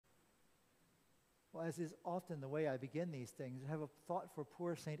Well, as is often the way I begin these things, I have a thought for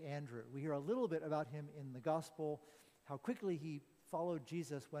poor St. Andrew. We hear a little bit about him in the gospel, how quickly he followed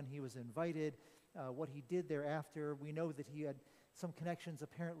Jesus when he was invited, what he did thereafter. We know that he had some connections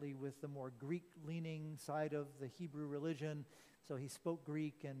apparently with the more Greek-leaning side of the Hebrew religion. So he spoke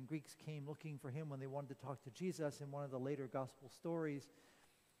Greek, and Greeks came looking for him when they wanted to talk to Jesus in one of the later gospel stories.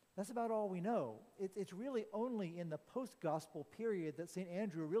 That's about all we know. It's really only in the post-gospel period that St.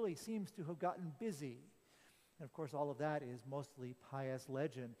 Andrew really seems to have gotten busy. And of course, all of that is mostly pious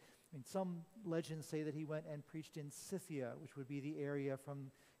legend. I mean, some legends say that he went and preached in Scythia, which would be the area from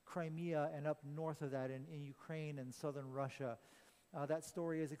Crimea and up north of that in Ukraine and southern Russia. That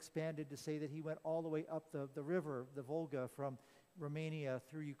story is expanded to say that he went all the way up the river, the Volga, from Romania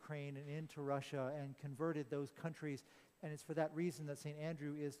through Ukraine and into Russia and converted those countries. And it's for that reason that St.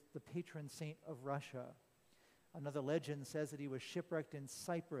 Andrew is the patron saint of Russia. Another legend says that he was shipwrecked in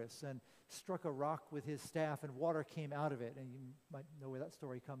Cyprus and struck a rock with his staff and water came out of it. And you might know where that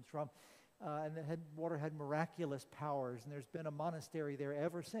story comes from. And the water had miraculous powers. And there's been a monastery there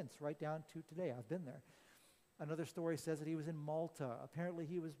ever since, right down to today. I've been there. Another story says that he was in Malta. Apparently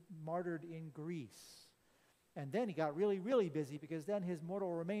he was martyred in Greece. And then he got really, really busy because then his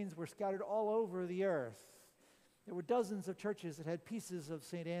mortal remains were scattered all over the earth. There were dozens of churches that had pieces of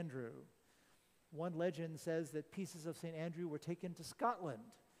St. Andrew. One legend says that pieces of St. Andrew were taken to Scotland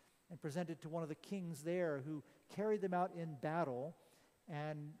and presented to one of the kings there, who carried them out in battle.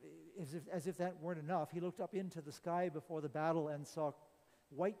 And as if that weren't enough, he looked up into the sky before the battle and saw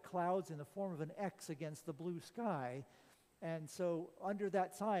white clouds in the form of an X against the blue sky. And so under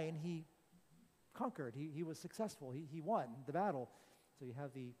that sign, he conquered. He was successful. He won the battle. So you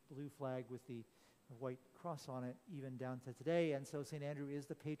have the blue flag with the white cross on it, even down to today. And so St. Andrew is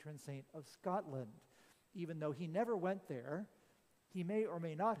the patron saint of Scotland. Even though he never went there, he may or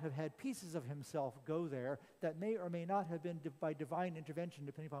may not have had pieces of himself go there that may or may not have been by divine intervention,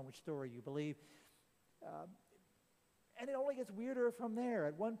 depending upon which story you believe. And it only gets weirder from there.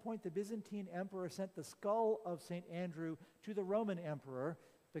 At one point, the Byzantine emperor sent the skull of St. Andrew to the Roman emperor,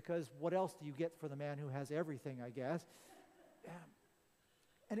 because what else do you get for the man who has everything, I guess?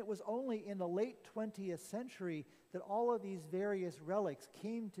 And it was only in the late 20th century that all of these various relics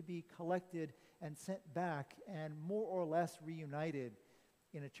came to be collected and sent back and more or less reunited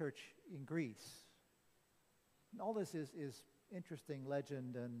in a church in Greece. And all this is interesting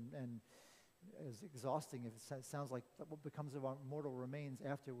legend and is exhausting if it sounds like what becomes of our mortal remains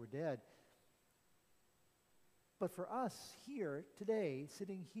after we're dead. But for us here today,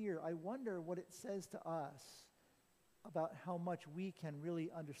 sitting here, I wonder what it says to us about how much we can really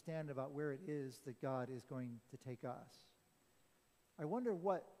understand about where it is that God is going to take us. I wonder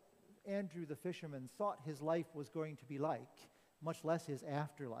what Andrew the fisherman thought his life was going to be like, much less his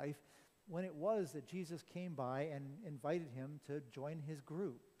afterlife, when it was that Jesus came by and invited him to join his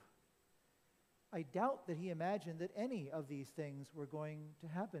group. I doubt that he imagined that any of these things were going to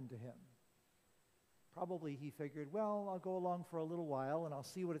happen to him. Probably he figured, well, I'll go along for a little while and I'll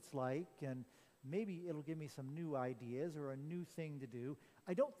see what it's like, and maybe it'll give me some new ideas or a new thing to do.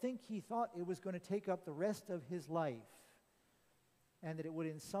 I don't think he thought it was going to take up the rest of his life and that it would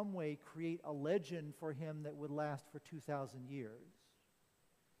in some way create a legend for him that would last for 2,000 years.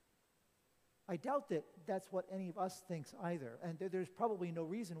 I doubt that that's what any of us thinks either. And there's probably no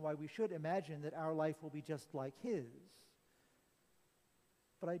reason why we should imagine that our life will be just like his.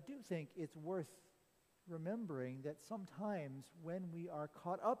 But I do think it's worth remembering that sometimes when we are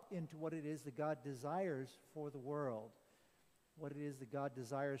caught up into what it is that God desires for the world, what it is that God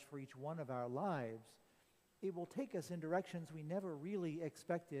desires for each one of our lives, it will take us in directions we never really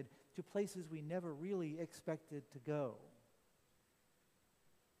expected, to places we never really expected to go.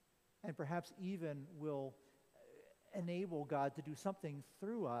 And perhaps even will enable God to do something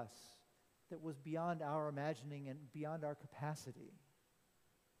through us that was beyond our imagining and beyond our capacity.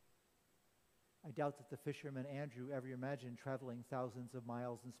 I doubt that the fisherman Andrew ever imagined traveling thousands of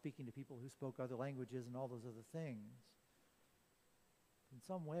miles and speaking to people who spoke other languages and all those other things. In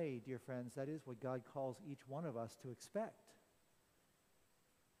some way, dear friends, that is what God calls each one of us to expect.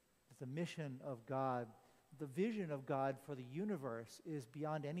 That the mission of God, the vision of God for the universe is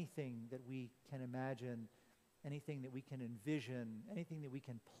beyond anything that we can imagine, anything that we can envision, anything that we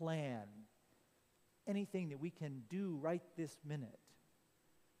can plan, anything that we can do right this minute.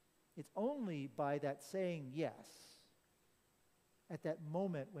 It's only by that saying yes, at that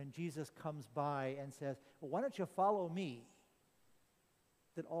moment when Jesus comes by and says, well, why don't you follow me,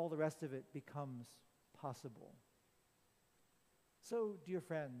 that all the rest of it becomes possible. So, dear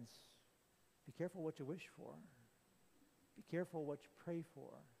friends, be careful what you wish for. Be careful what you pray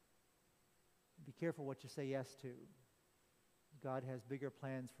for. Be careful what you say yes to. God has bigger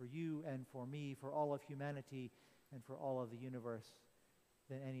plans for you and for me, for all of humanity, and for all of the universe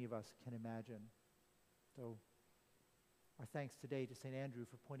than any of us can imagine. So, our thanks today to St. Andrew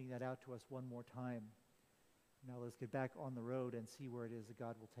for pointing that out to us one more time. Now let's get back on the road and see where it is that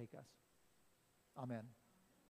God will take us. Amen.